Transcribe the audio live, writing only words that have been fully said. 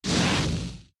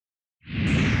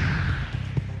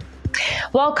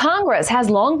While Congress has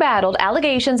long battled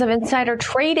allegations of insider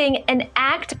trading, an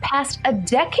act passed a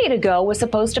decade ago was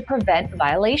supposed to prevent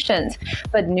violations.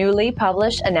 But newly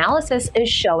published analysis is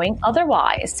showing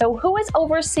otherwise. So who is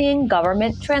overseeing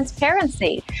government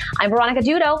transparency? I'm Veronica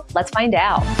Dudo. Let's find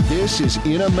out. This is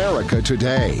In America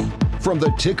Today from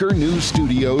the Ticker News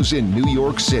Studios in New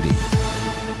York City.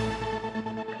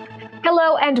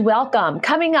 Hello and welcome.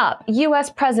 Coming up, U.S.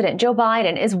 President Joe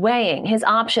Biden is weighing his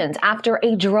options after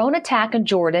a drone attack in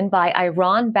Jordan by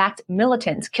Iran-backed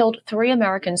militants killed 3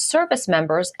 American service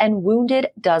members and wounded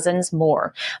dozens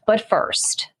more. But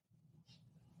first,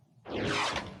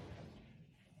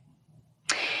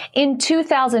 in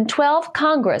 2012,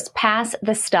 Congress passed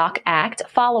the Stock Act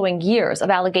following years of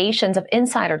allegations of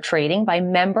insider trading by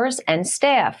members and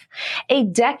staff. A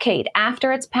decade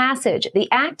after its passage, the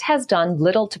act has done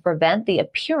little to prevent the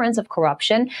appearance of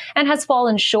corruption and has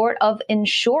fallen short of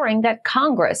ensuring that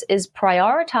Congress is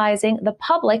prioritizing the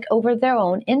public over their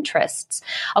own interests.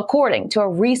 According to a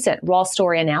recent Raw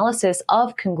Story analysis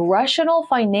of congressional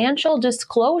financial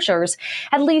disclosures,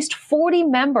 at least 40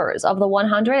 members of the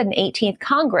 118th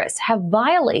Congress have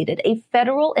violated a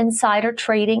federal insider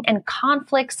trading and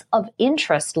conflicts of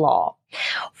interest law.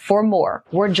 For more,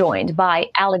 we're joined by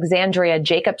Alexandria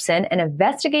Jacobson, an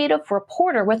investigative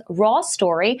reporter with Raw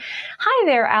Story. Hi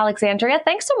there, Alexandria.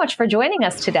 Thanks so much for joining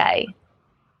us today.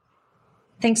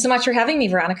 Thanks so much for having me,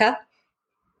 Veronica.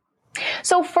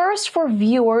 So first, for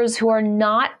viewers who are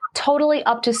not totally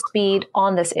up to speed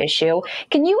on this issue,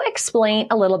 can you explain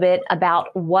a little bit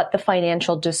about what the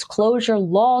financial disclosure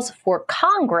laws for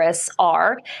Congress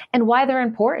are and why they're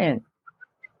important?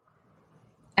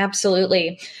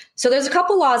 Absolutely. So there's a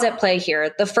couple laws at play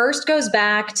here. The first goes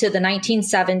back to the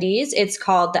 1970s. It's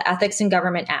called the Ethics in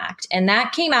Government Act. And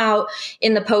that came out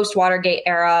in the post-Watergate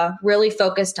era, really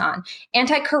focused on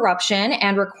anti-corruption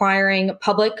and requiring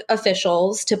public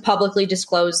officials to publicly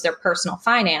disclose their personal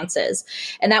finances.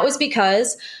 And that was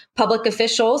because public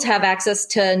officials have access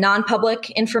to non-public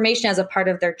information as a part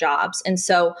of their jobs. And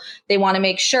so they want to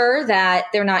make sure that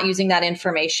they're not using that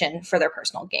information for their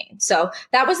personal gain. So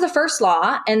that was the first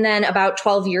law. And then about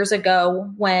 12 years ago,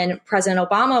 when President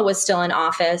Obama was still in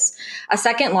office, a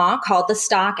second law called the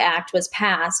Stock Act was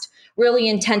passed, really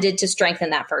intended to strengthen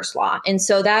that first law. And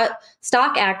so that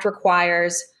Stock Act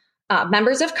requires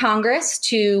members of Congress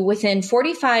to, within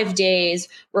 45 days,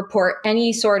 report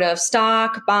any sort of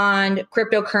stock, bond,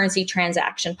 cryptocurrency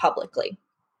transaction publicly.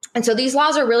 And so these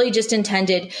laws are really just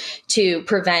intended to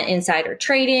prevent insider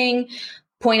trading,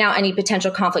 point out any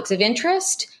potential conflicts of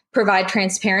interest, provide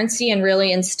transparency, and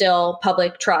really instill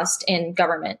public trust in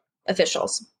government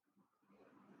officials.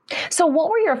 So what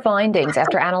were your findings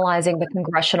after analyzing the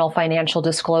congressional financial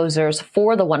disclosures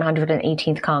for the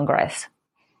 118th Congress?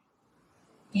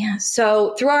 Yeah.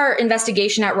 So through our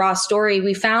investigation at Raw Story,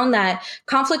 we found that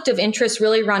conflict of interest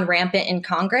really run rampant in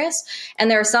Congress.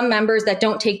 And there are some members that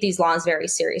don't take these laws very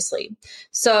seriously.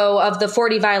 So of the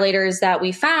 40 violators that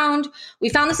we found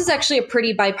this is actually a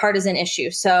pretty bipartisan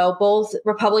issue. So both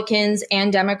Republicans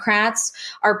and Democrats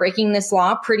are breaking this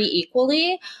law pretty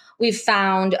equally. We've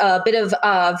found a bit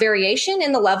of variation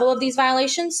in the level of these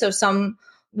violations. So some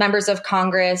members of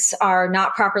Congress are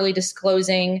not properly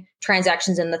disclosing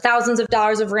transactions in the thousands of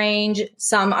dollars of range.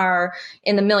 Some are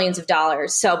in the millions of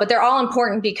dollars. But they're all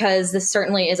important because this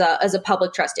certainly is a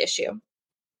public trust issue.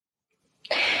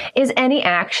 Is any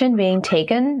action being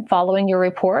taken following your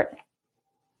report?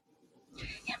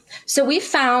 Yeah. So we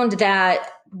found that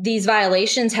these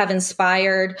violations have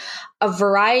inspired a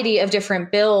variety of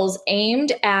different bills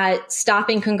aimed at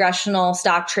stopping congressional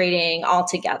stock trading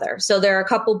altogether. So there are a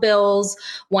couple bills.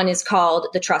 One is called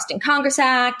the Trust in Congress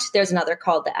Act. There's another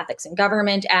called the Ethics in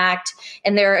Government Act.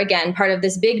 And they're, again, part of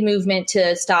this big movement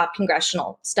to stop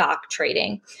congressional stock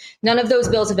trading. None of those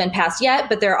bills have been passed yet,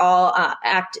 but they're all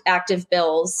active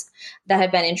bills that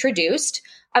have been introduced.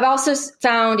 I've also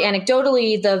found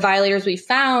anecdotally, the violators we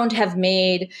found have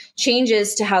made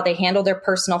changes to how they handle their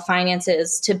personal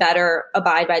finances to better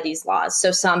abide by these laws.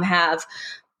 So some have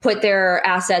put their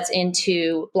assets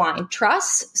into blind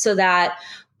trusts, so that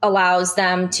allows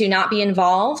them to not be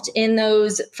involved in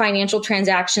those financial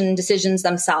transaction decisions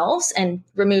themselves and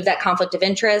remove that conflict of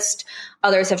interest.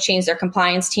 Others have changed their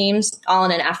compliance teams, all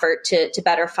in an effort to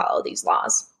better follow these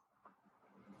laws.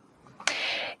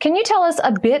 Can you tell us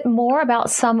a bit more about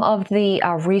some of the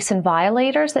recent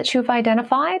violators that you've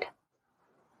identified?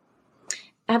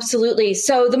 Absolutely.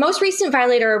 So the most recent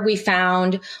violator we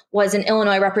found was an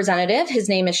Illinois representative. His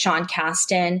name is Sean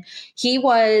Casten. He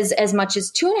was as much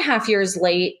as 2.5 years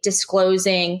late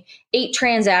disclosing 8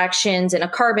 transactions in a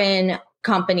carbon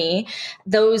company,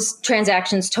 those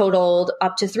transactions totaled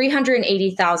up to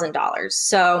 $380,000.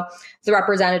 So the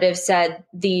representative said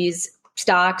these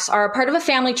stocks are a part of a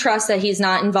family trust, that he's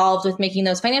not involved with making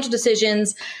those financial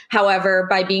decisions. However,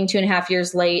 by being 2.5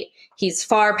 years late, he's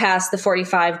far past the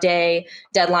 45-day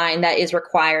deadline that is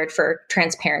required for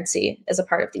transparency as a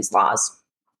part of these laws.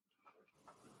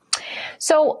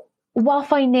 So while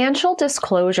financial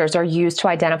disclosures are used to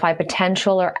identify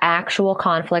potential or actual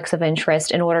conflicts of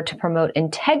interest in order to promote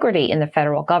integrity in the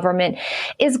federal government,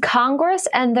 is Congress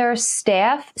and their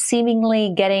staff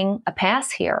seemingly getting a pass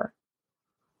here?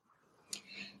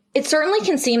 It certainly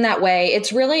can seem that way.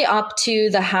 It's really up to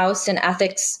the House and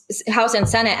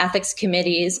Senate ethics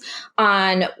committees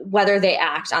on whether they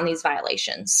act on these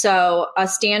violations. So a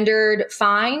standard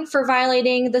fine for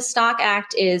violating the Stock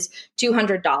Act is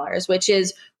 $200, which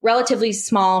is relatively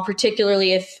small,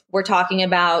 particularly if we're talking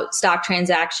about stock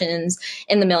transactions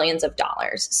in the millions of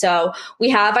dollars. So we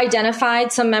have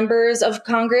identified some members of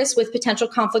Congress with potential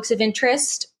conflicts of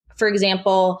interest. For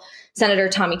example, Senator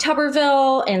Tommy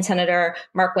Tuberville and Senator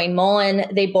Markwayne Mullin,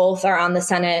 they both are on the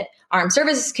Senate Armed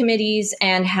Services Committees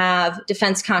and have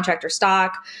defense contractor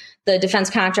stock. The defense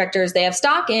contractors they have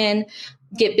stock in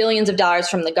get billions of dollars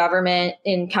from the government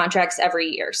in contracts every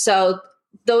year. So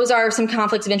those are some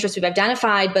conflicts of interest we've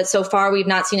identified, but so far we've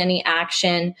not seen any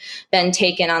action been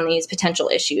taken on these potential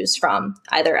issues from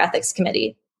either ethics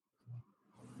committee.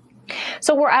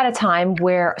 So we're at a time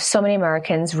where so many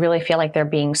Americans really feel like they're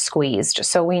being squeezed.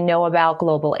 So we know about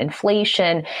global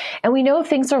inflation and we know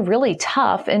things are really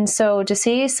tough. And so to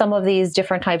see some of these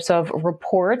different types of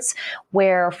reports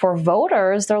where for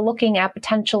voters, they're looking at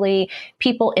potentially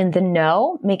people in the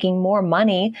know making more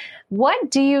money,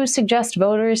 what do you suggest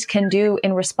voters can do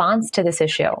in response to this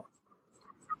issue?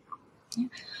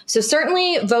 So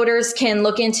certainly voters can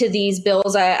look into these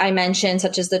bills I mentioned,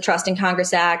 such as the Trust in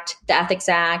Congress Act, the Ethics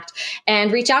Act, and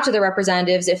reach out to their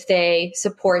representatives if they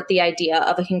support the idea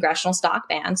of a congressional stock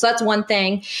ban. So that's one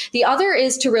thing. The other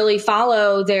is to really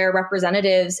follow their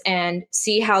representatives and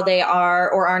see how they are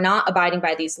or are not abiding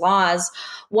by these laws.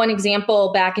 One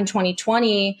example, back in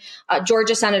 2020,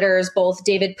 Georgia senators, both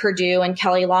David Perdue and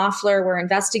Kelly Loeffler, were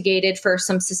investigated for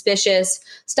some suspicious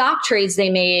stock trades they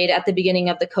made at the beginning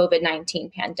of the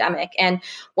COVID-19 pandemic. And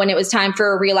when it was time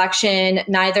for a re-election,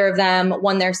 neither of them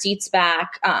won their seats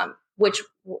back, which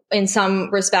in some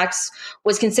respects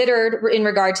was considered in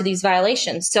regard to these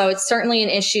violations. So it's certainly an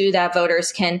issue that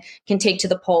voters can take to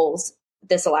the polls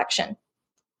this election.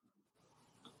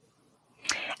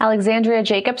 Alexandria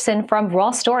Jacobson from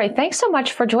Raw Story, thanks so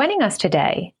much for joining us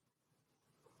today.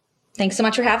 Thanks so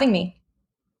much for having me.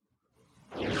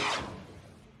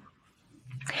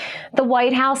 The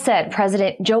White House said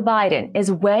President Joe Biden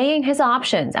is weighing his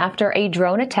options after a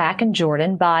drone attack in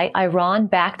Jordan by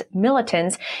Iran-backed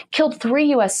militants killed 3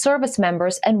 U.S. service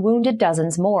members and wounded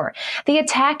dozens more. The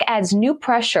attack adds new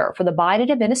pressure for the Biden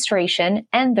administration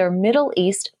and their Middle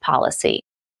East policy.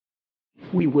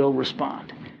 We will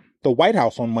respond. The White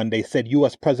House on Monday said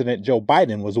U.S. President Joe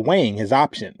Biden was weighing his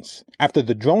options after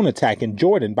the drone attack in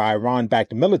Jordan by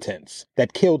Iran-backed militants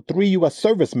that killed 3 U.S.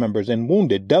 service members and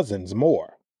wounded dozens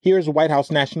more. Here's White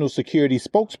House National Security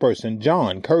spokesperson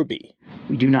John Kirby.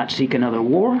 We do not seek another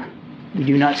war. We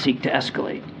do not seek to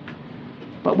escalate.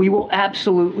 But we will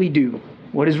absolutely do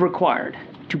what is required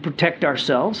to protect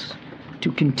ourselves,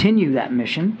 to continue that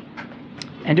mission,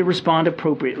 and to respond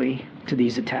appropriately to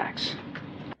these attacks.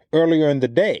 Earlier in the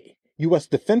day, U.S.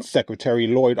 Defense Secretary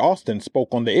Lloyd Austin spoke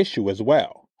on the issue as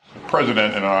well. The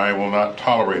President and I will not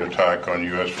tolerate attack on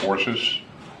U.S. forces,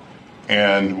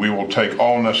 and we will take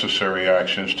all necessary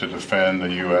actions to defend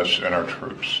the U.S. and our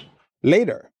troops.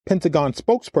 Later, Pentagon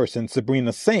spokesperson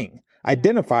Sabrina Singh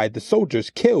identified the soldiers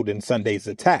killed in Sunday's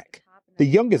attack, the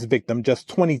youngest victim just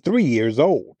 23 years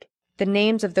old. The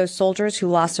names of those soldiers who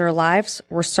lost their lives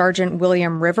were Sergeant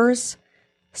William Rivers,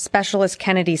 Specialist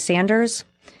Kennedy Sanders,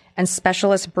 and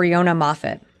Specialist Breonna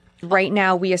Moffett. Right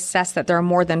now, we assess that there are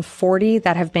more than 40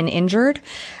 that have been injured.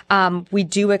 We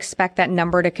do expect that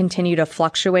number to continue to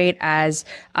fluctuate as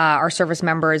our service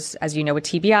members, as you know, with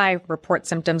TBI, report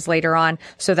symptoms later on,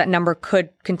 so that number could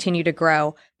continue to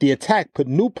grow. The attack put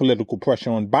new political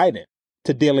pressure on Biden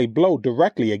to deal a blow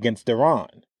directly against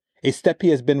Iran, a step he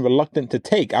has been reluctant to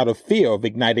take out of fear of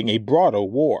igniting a broader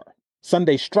war.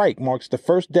 Sunday's strike marks the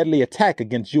first deadly attack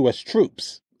against U.S.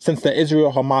 troops since the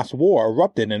Israel-Hamas war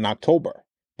erupted in October.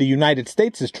 The United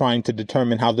States is trying to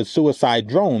determine how the suicide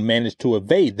drone managed to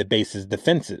evade the base's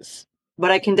defenses.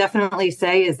 What I can definitely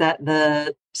say is that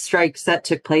the strikes that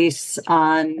took place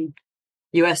on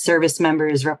U.S. service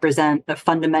members represent a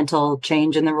fundamental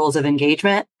change in the rules of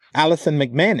engagement. Allison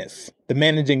McManus, the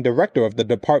managing director of the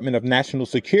Department of National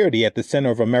Security at the Center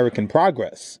of American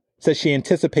Progress, says she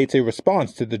anticipates a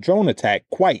response to the drone attack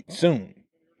quite soon.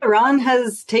 Iran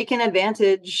has taken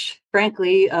advantage,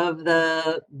 frankly, of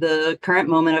the current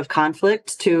moment of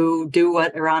conflict to do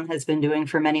what Iran has been doing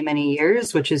for many, many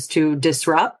years, which is to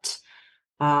disrupt,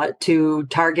 to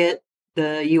target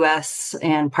the U.S.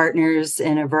 and partners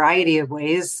in a variety of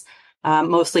ways,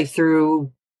 mostly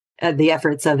through the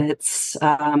efforts of its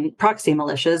proxy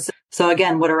militias. So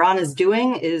again, what Iran is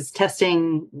doing is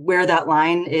testing where that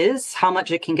line is, how much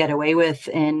it can get away with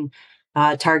in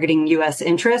targeting U.S.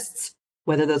 interests,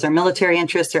 whether those are military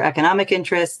interests or economic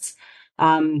interests,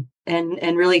 and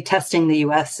really testing the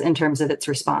U.S. in terms of its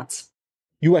response.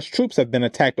 U.S. troops have been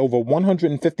attacked over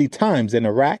 150 times in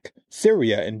Iraq,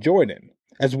 Syria, and Jordan,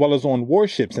 as well as on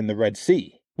warships in the Red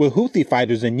Sea, where Houthi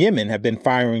fighters in Yemen have been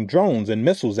firing drones and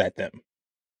missiles at them.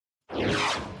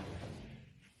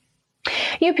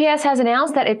 UPS has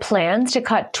announced that it plans to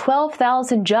cut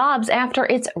 12,000 jobs after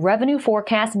its revenue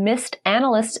forecast missed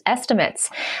analysts' estimates.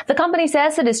 The company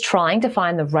says it is trying to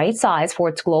find the right size for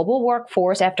its global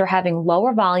workforce after having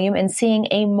lower volume and seeing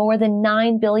a more than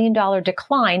 $9 billion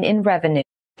decline in revenue.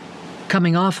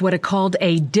 Coming off what it called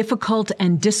a difficult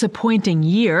and disappointing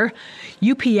year,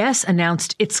 UPS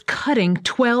announced it's cutting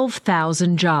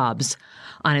 12,000 jobs.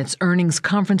 On its earnings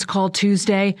conference call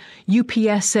Tuesday,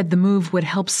 UPS said the move would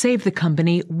help save the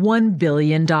company $1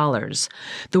 billion.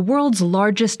 The world's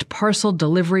largest parcel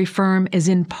delivery firm is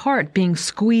in part being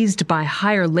squeezed by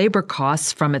higher labor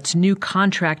costs from its new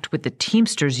contract with the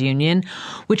Teamsters Union,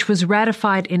 which was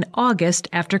ratified in August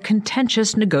after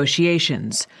contentious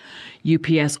negotiations.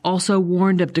 UPS also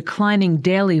warned of declining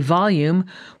daily volume,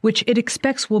 which it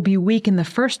expects will be weak in the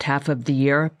first half of the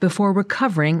year before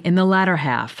recovering in the latter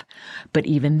half. But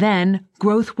even then,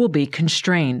 growth will be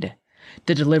constrained.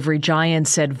 The delivery giant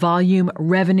said volume,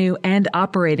 revenue, and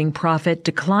operating profit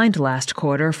declined last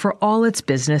quarter for all its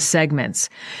business segments.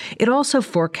 It also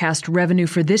forecast revenue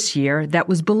for this year that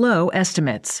was below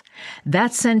estimates.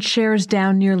 That sent shares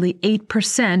down nearly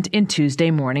 8% in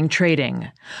Tuesday morning trading.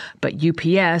 But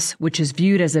UPS, which is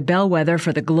viewed as a bellwether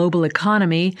for the global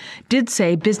economy, did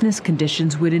say business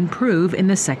conditions would improve in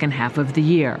the second half of the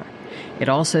year. It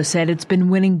also said it's been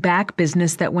winning back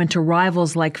business that went to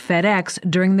rivals like FedEx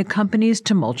during the company's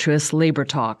tumultuous labor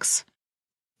talks.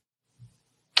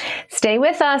 Stay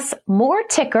with us. More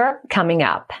Ticker coming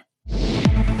up.